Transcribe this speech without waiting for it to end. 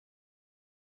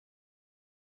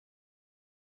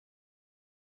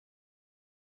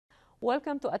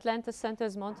Welcome to Atlantis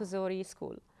Center's Montessori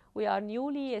School. We are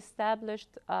newly established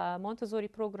Montessori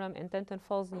program in Tinton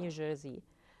Falls, New Jersey.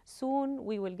 Soon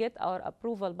we will get our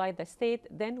approval by the state,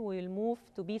 then we will move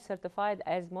to be certified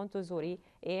as Montessori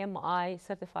AMI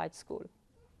certified school.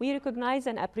 We recognize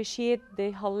and appreciate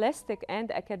the holistic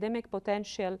and academic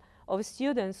potential of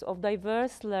students of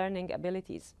diverse learning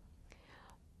abilities.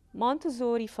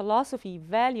 Montessori philosophy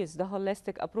values the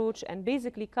holistic approach and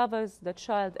basically covers the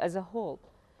child as a whole.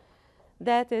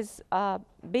 That is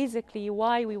basically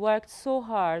why we worked so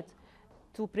hard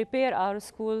to prepare our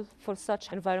school for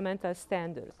such environmental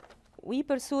standards. We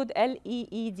pursued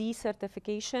LEED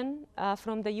certification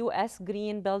from the U.S.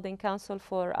 Green Building Council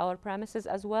for our premises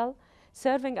as well,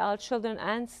 serving our children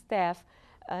and staff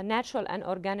natural and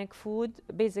organic food.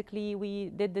 Basically, we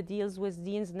did the deals with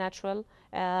Dean's Natural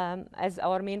as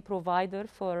our main provider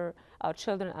for our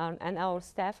children and our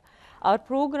staff. Our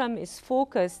program is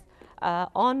focused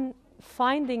on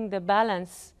finding the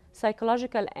balance,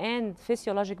 psychological and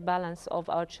physiologic balance of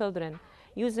our children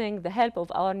using the help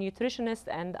of our nutritionist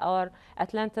and our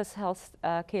Atlantis Health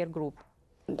Care Group.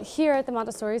 Here at the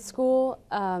Montessori School,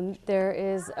 there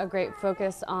is a great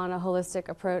focus on a holistic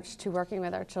approach to working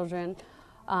with our children.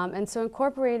 And so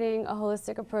incorporating a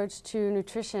holistic approach to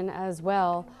nutrition as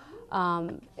well,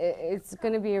 it's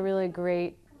going to be a really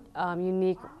great,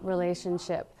 unique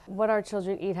relationship. What our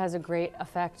children eat has a great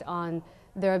effect on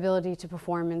their ability to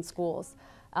perform in schools.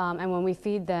 And when we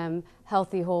feed them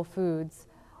healthy whole foods,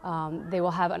 they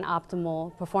will have an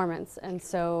optimal performance. And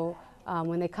so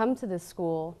when they come to this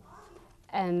school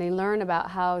and they learn about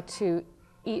how to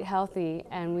eat healthy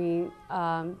and we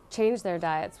change their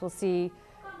diets, we'll see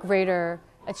greater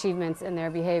achievements in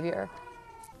their behavior.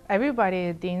 Everybody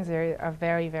at Dean's are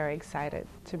very, very excited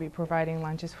to be providing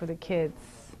lunches for the kids,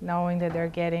 knowing that they're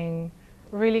getting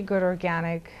really good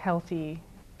organic, healthy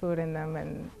food in them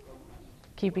and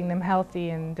keeping them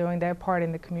healthy and doing their part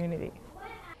in the community.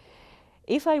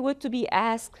 If I were to be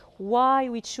asked why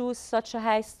we choose such a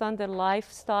high standard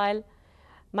lifestyle,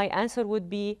 my answer would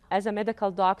be, as a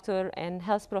medical doctor and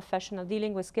health professional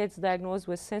dealing with kids diagnosed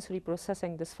with sensory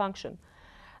processing dysfunction,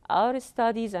 our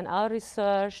studies and our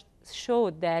research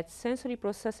showed that sensory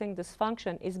processing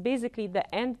dysfunction is basically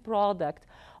the end product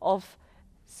of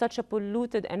such a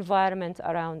polluted environment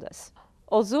around us.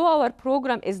 Although our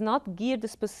program is not geared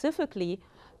specifically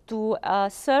to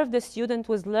serve the student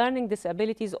with learning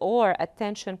disabilities or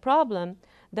attention problem,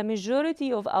 the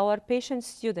majority of our patient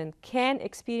students can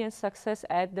experience success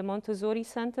at the Montessori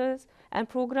centers and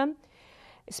program,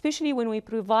 especially when we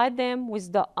provide them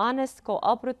with the honest,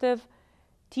 cooperative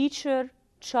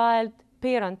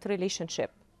teacher-child-parent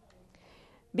relationship.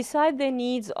 Beside the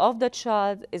needs of the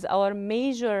child is our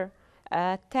major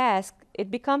task.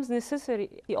 It becomes necessary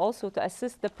also to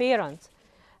assist the parent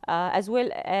as well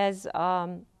as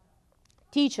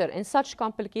teacher in such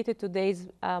complicated today's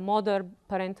modern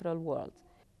parental world.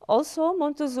 Also,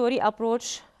 Montessori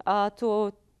approach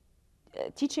to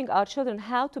teaching our children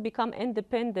how to become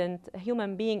independent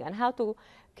human being and how to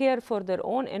care for their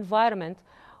own environment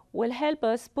will help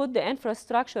us put the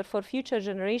infrastructure for future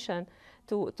generation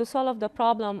to solve the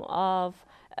problem of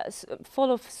full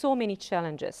of so many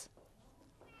challenges.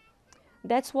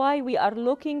 That's why we are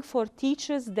looking for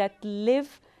teachers that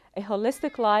live a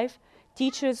holistic life,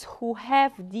 teachers who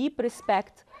have deep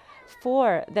respect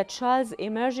for the child's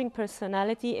emerging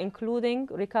personality, including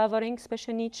recovering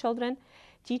special needs children,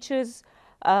 teachers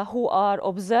who are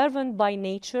observant by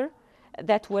nature,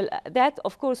 that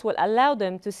of course will allow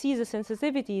them to see the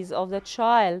sensitivities of the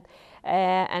child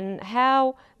and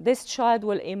how this child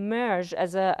will emerge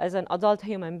as an adult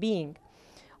human being.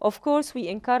 Of course, we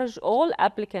encourage all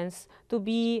applicants to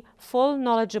be full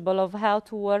knowledgeable of how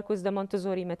to work with the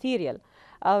Montessori material.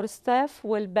 Our staff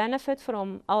will benefit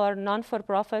from our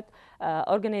non-for-profit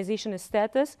organization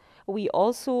status. We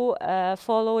also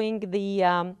following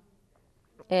the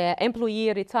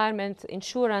employee retirement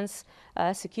insurance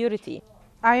security.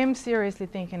 I am seriously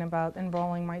thinking about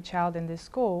enrolling my child in this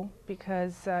school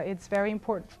because it's very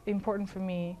important for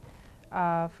me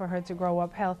for her to grow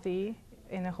up healthy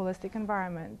in a holistic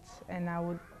environment, and I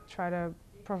would try to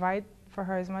provide for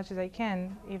her as much as I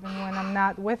can, even when I'm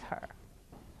not with her.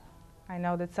 I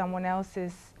know that someone else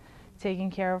is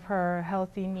taking care of her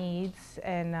healthy needs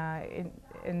and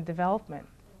in development.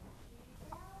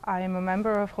 I am a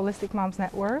member of Holistic Moms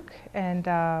Network, and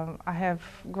I have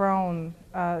grown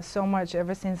so much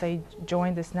ever since I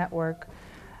joined this network.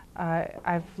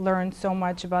 I've learned so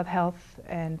much about health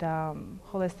and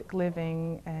holistic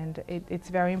living, and it's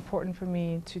very important for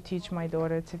me to teach my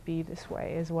daughter to be this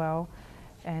way as well.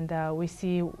 And we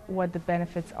see what the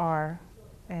benefits are,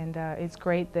 and it's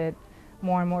great that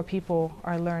more and more people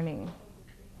are learning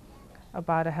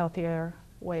about a healthier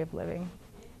way of living.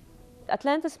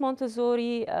 Atlantis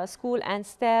Montessori School and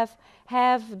staff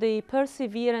have the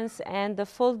perseverance and the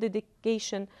full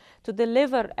dedication to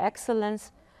deliver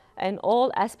excellence in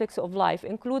all aspects of life,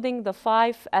 including the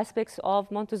 5 aspects of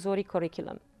Montessori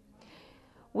curriculum.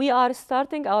 We are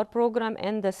starting our program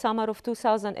in the summer of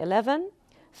 2011.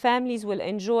 Families will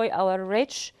enjoy our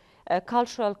rich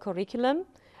cultural curriculum.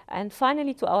 And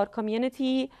finally, to our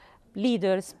community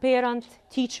leaders, parents,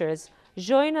 teachers,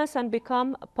 join us and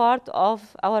become part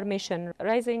of our mission,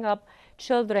 raising up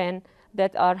children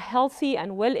that are healthy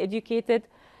and well educated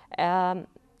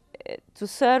to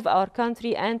serve our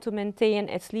country and to maintain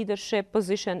its leadership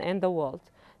position in the world.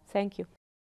 Thank you.